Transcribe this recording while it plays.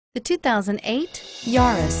The 2008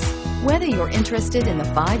 Yaris. Whether you're interested in the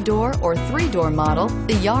 5-door or 3-door model,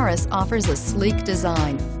 the Yaris offers a sleek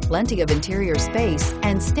design, plenty of interior space,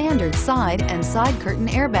 and standard side and side curtain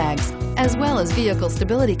airbags, as well as vehicle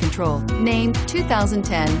stability control. Named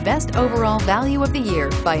 2010 Best Overall Value of the Year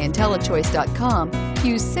by IntelliChoice.com,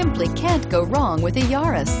 you simply can't go wrong with a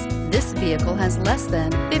Yaris. This vehicle has less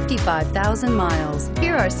than 55,000 miles.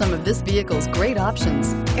 Here are some of this vehicle's great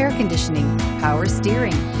options: air conditioning, power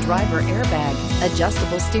steering, driver airbag,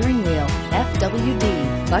 adjustable steering wheel,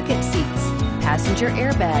 FWD, bucket seats, passenger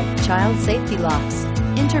airbag, child safety locks,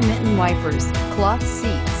 intermittent wipers, cloth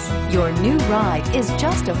seats. Your new ride is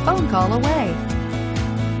just a phone call away.